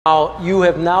Now, you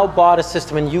have now bought a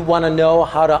system and you want to know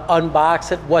how to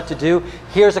unbox it, what to do.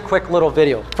 Here's a quick little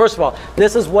video. First of all,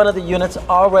 this is one of the units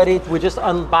already. We just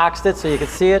unboxed it so you can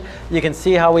see it. You can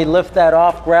see how we lift that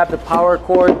off, grab the power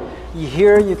cord.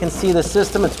 Here you can see the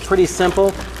system. It's pretty simple.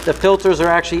 The filters are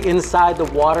actually inside the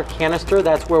water canister.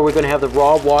 That's where we're going to have the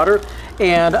raw water.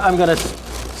 And I'm going to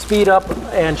speed up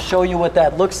and show you what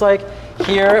that looks like.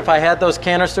 Here, if I had those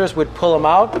canisters, we'd pull them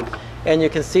out. And you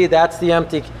can see that's the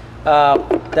empty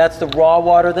that's the raw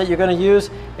water that you're going to use.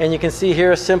 And you can see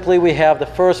here simply we have the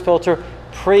first filter,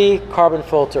 pre-carbon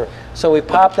filter. So we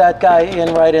pop that guy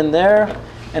in right in there,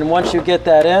 and once you get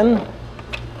that in,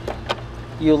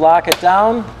 you lock it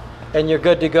down and you're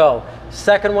good to go.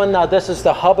 Second one, now this is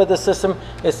the hub of the system.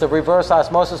 It's the reverse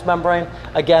osmosis membrane.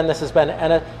 Again, this has been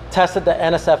tested to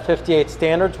NSF 58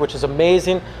 standards, which is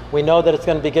amazing. We know that it's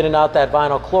going to be getting out that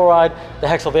vinyl chloride, the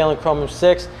hexavalent chromium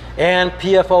 6, and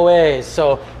PFOAs.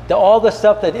 So all the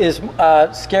stuff that is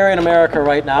scary in America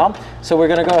right now. So we're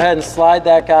going to go ahead and slide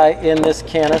that guy in this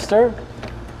canister.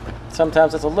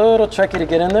 Sometimes it's a little tricky to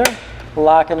get in there.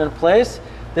 Lock it in place.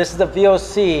 This is the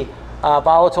VOC,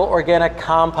 volatile organic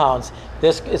compounds.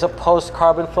 This is a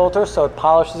post-carbon filter, so it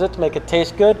polishes it to make it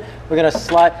taste good. We're going to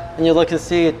slide, and you look and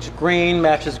see it's green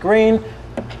matches green.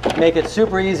 Make it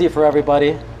super easy for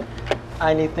everybody.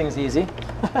 I need things easy.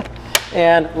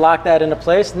 And lock that into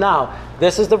place. Now,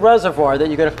 this is the reservoir that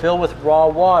you're going to fill with raw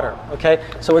water, okay?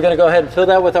 So we're going to go ahead and fill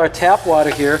that with our tap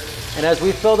water here. And as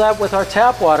we fill that with our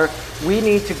tap water, we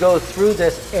need to go through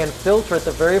this and filter it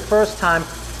the very first time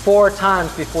 4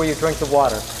 times before you drink the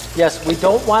water. Yes, we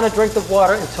don't want to drink the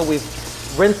water until we've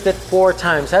rinsed it 4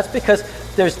 times. That's because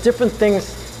there's different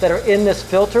things that are in this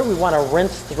filter we want to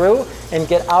rinse through and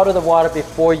get out of the water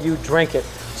before you drink it.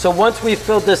 So once we've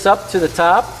filled this up to the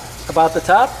top, about the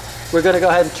top, we're going to go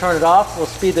ahead and turn it off. We'll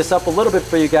speed this up a little bit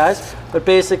for you guys. But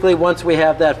basically, once we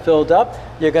have that filled up,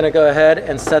 you're going to go ahead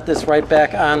and set this right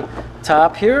back on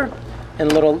top here and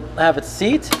have it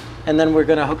seat. And then we're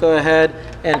going to go ahead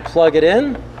and plug it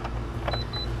in.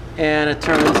 And it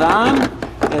turns on.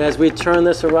 And as we turn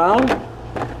this around,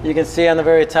 you can see on the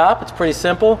very top, it's pretty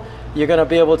simple. You're going to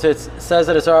be able to, it says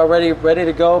that it's already ready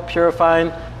to go,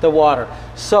 purifying the water.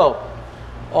 So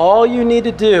all you need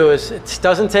to do is, it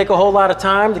doesn't take a whole lot of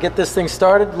time to get this thing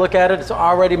started. Look at it, it's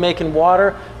already making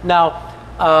water. Now,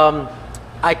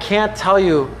 I can't tell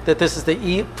you that this is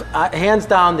the hands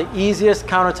down the easiest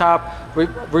countertop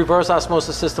reverse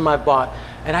osmosis system I've bought.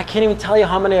 And I can't even tell you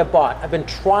how many I've bought. I've been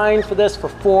trying for this for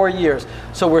 4 years.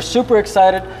 So we're super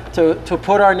excited to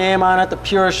put our name on it, the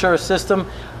PureAssure system.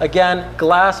 Again,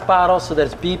 glass bottle so that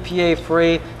it's BPA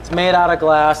free. It's made out of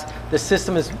glass. The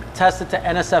system is tested to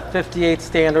NSF 58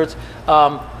 standards.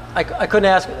 I couldn't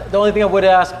ask, the only thing I would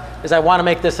ask is I want to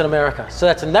make this in America. So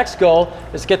that's the next goal,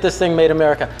 is get this thing made in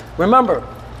America. Remember,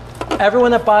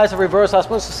 everyone that buys a reverse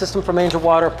osmosis system from Angel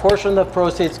Water, a portion of the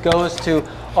proceeds goes to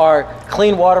our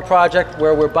Clean Water Project,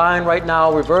 where we're buying right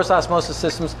now reverse osmosis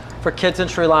systems for kids in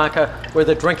Sri Lanka where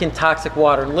they're drinking toxic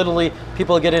water. And literally,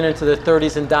 people are getting into their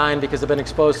 30s and dying because they've been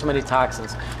exposed to many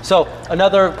toxins. So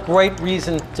another great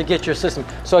reason to get your system.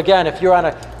 So again, if you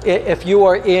are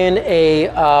in a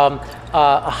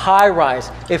high-rise,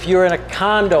 if you're in a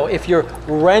condo, if you're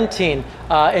renting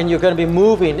and you're going to be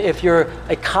moving, if you're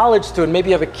a college student, maybe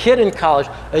you have a kid in college,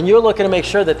 and you're looking to make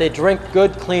sure that they drink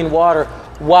good, clean water,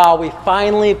 wow, we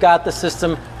finally got the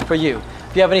system for you.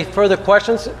 If you have any further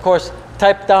questions, of course,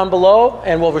 type down below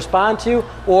and we'll respond to you,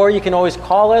 or you can always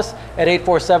call us at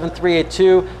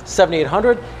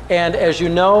 847-382-7800. And as you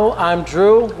know, I'm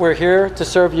Drew. We're here to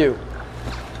serve you.